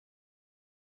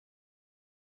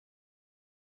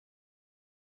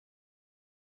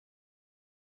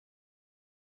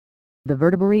the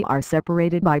vertebrae are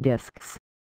separated by discs.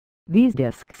 These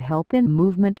discs help in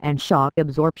movement and shock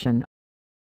absorption.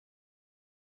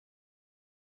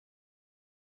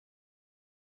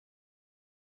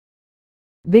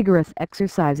 Vigorous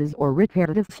exercises or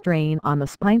repetitive strain on the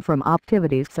spine from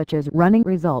activities such as running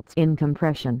results in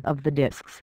compression of the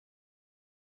discs.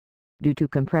 Due to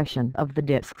compression of the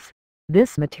discs,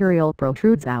 this material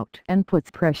protrudes out and puts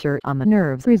pressure on the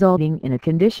nerves, resulting in a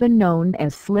condition known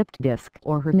as slipped disc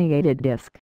or herniated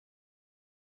disc.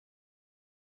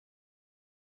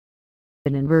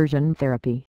 In inversion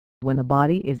therapy, when the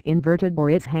body is inverted or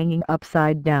is hanging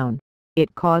upside down,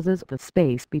 it causes the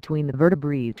space between the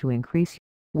vertebrae to increase,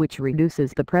 which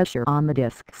reduces the pressure on the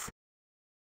discs.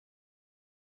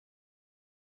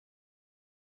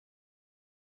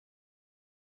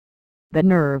 The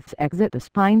nerves exit the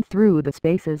spine through the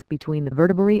spaces between the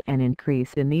vertebrae, and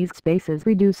increase in these spaces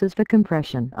reduces the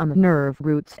compression on the nerve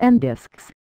roots and discs,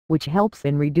 which helps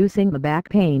in reducing the back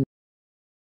pain.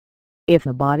 If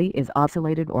the body is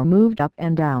oscillated or moved up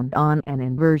and down on an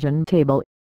inversion table,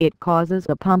 it causes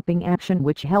a pumping action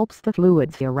which helps the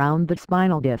fluids around the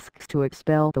spinal discs to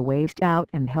expel the waste out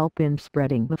and help in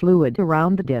spreading the fluid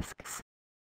around the discs.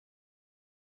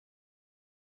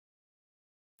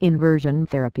 Inversion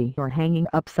therapy or hanging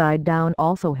upside down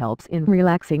also helps in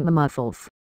relaxing the muscles,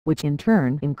 which in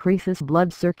turn increases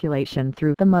blood circulation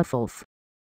through the muscles.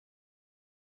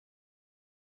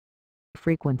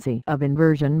 Frequency of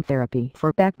inversion therapy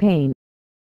for back pain.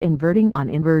 Inverting on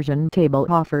inversion table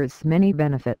offers many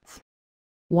benefits.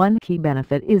 One key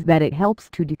benefit is that it helps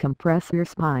to decompress your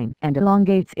spine and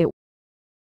elongates it.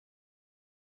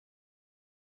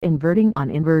 Inverting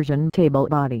on inversion table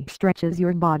body stretches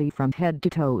your body from head to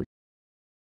toe.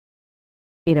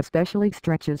 It especially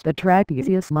stretches the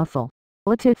trapezius muscle,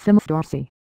 latissimus dorsi,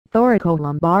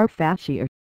 thoracolumbar fascia,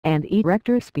 and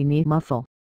erector spinae muscle.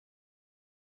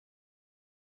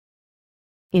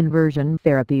 Inversion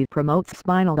therapy promotes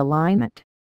spinal alignment,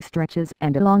 stretches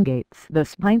and elongates the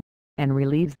spine, and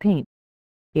relieves pain.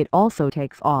 It also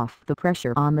takes off the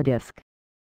pressure on the disc,